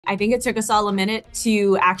I think it took us all a minute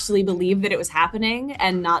to actually believe that it was happening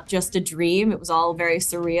and not just a dream. It was all very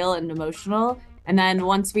surreal and emotional. And then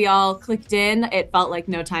once we all clicked in, it felt like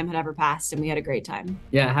no time had ever passed and we had a great time.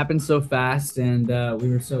 Yeah, it happened so fast, and we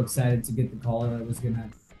were so excited to get the call that it was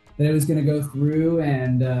gonna go through.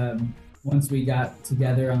 And once we got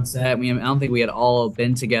together on set, I don't think we had all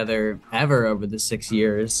been together ever over the 6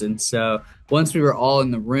 years, and so once we were all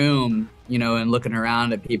in the room, and looking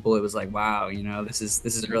around at people, it was like, wow, this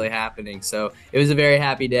is really happening. So it was a very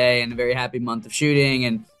happy day and a very happy month of shooting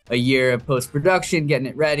and a year of post-production, getting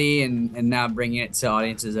it ready, and now bringing it to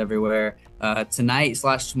audiences everywhere. Tonight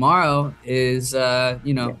 / tomorrow is,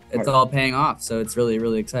 it's all paying off. So it's really,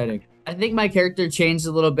 really exciting. I think my character changed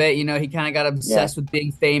a little bit. He kind of got obsessed with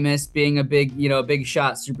being famous, being a big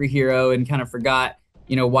shot superhero, and kind of forgot,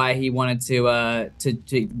 why he wanted to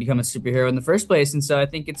become a superhero in the first place. And so I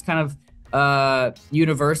think it's kind of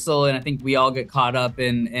universal, and I think we all get caught up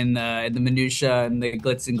in the minutia and the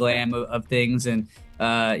glitz and glam of things. And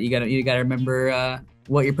you gotta remember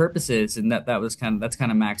what your purpose is, and that's kind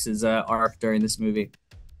of Max's arc during this movie.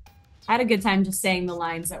 I had a good time just saying the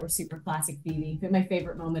lines that were super classic Phoebe. But my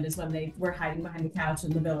favorite moment is when they were hiding behind the couch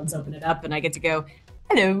and the villains open it up and I get to go,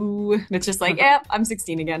 hello. And it's just like, yeah, I'm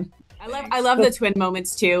 16 again. I love the twin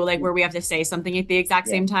moments too, like where we have to say something at the exact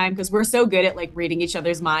same time, because we're so good at like reading each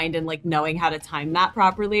other's mind and like knowing how to time that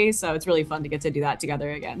properly. So it's really fun to get to do that together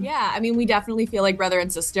again. Yeah, I mean, we definitely feel like brother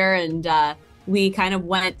and sister, and we kind of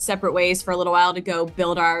went separate ways for a little while to go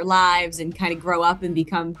build our lives and kind of grow up and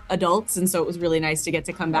become adults. And so it was really nice to get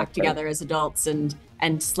to come back together as adults and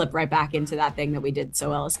slip right back into that thing that we did so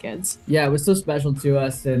well as kids. Yeah, it was so special to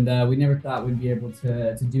us, and we never thought we'd be able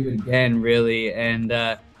to do it again, really. And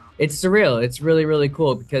it's surreal. It's really, really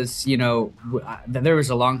cool because, there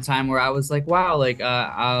was a long time where I was like, wow, like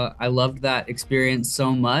I loved that experience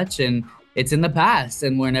so much, and it's in the past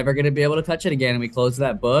and we're never going to be able to touch it again. And we closed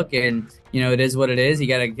that book, and, it is what it is. You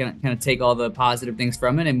got to kind of take all the positive things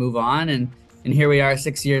from it and move on. And here we are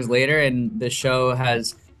 6 years later, and the show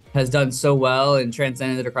has done so well and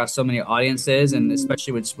transcended across so many audiences, and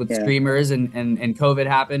especially with streamers and COVID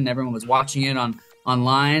happened, everyone was watching it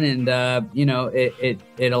online, and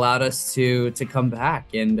it allowed us to come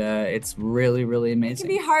back, and it's really, really amazing. It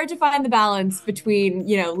can be hard to find the balance between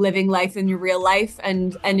living life in your real life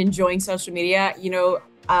and enjoying social media.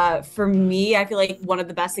 For me, I feel like one of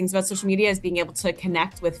the best things about social media is being able to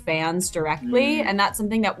connect with fans directly. And that's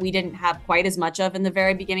something that we didn't have quite as much of in the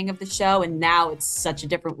very beginning of the show. And now it's such a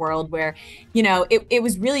different world where, it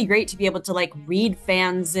was really great to be able to like read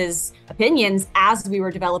fans' opinions as we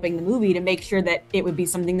were developing the movie to make sure that it would be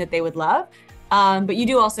something that they would love. But you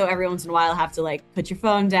do also every once in a while have to like put your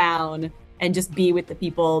phone down and just be with the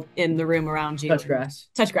people in the room around you. Touch grass.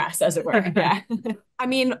 Touch grass, as it were. Yeah. I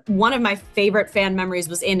mean, one of my favorite fan memories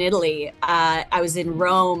was in Italy. I was in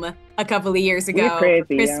Rome a couple of years ago,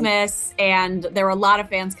 crazy, Christmas, and there were a lot of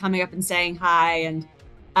fans coming up and saying hi. And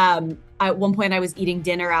at one point I was eating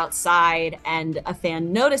dinner outside and a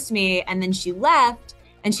fan noticed me, and then she left.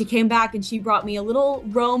 And she came back and she brought me a little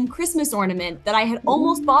Rome Christmas ornament that I had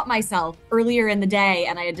almost bought myself earlier in the day,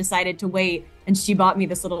 and I had decided to wait. And she bought me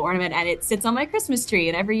this little ornament, and it sits on my Christmas tree.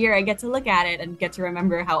 And every year I get to look at it and get to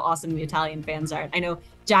remember how awesome the Italian fans are. I know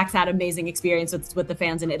Jack's had amazing experience with the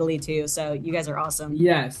fans in Italy too. So you guys are awesome.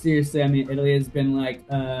 Yeah, seriously. I mean, Italy has been like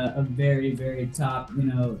a very, very top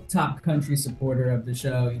country supporter of the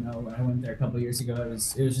show. When I went there a couple of years ago, it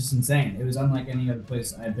was just insane. It was unlike any other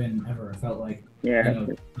place I've been ever. I felt like,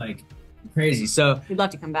 like crazy. So we'd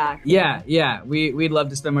love to come back. Yeah. We'd love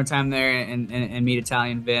to spend more time there and meet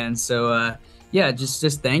Italian fans. So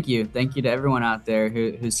just thank you to everyone out there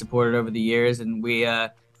who's supported over the years, and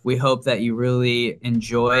we hope that you really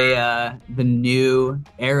enjoy the new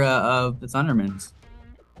era of the Thundermans.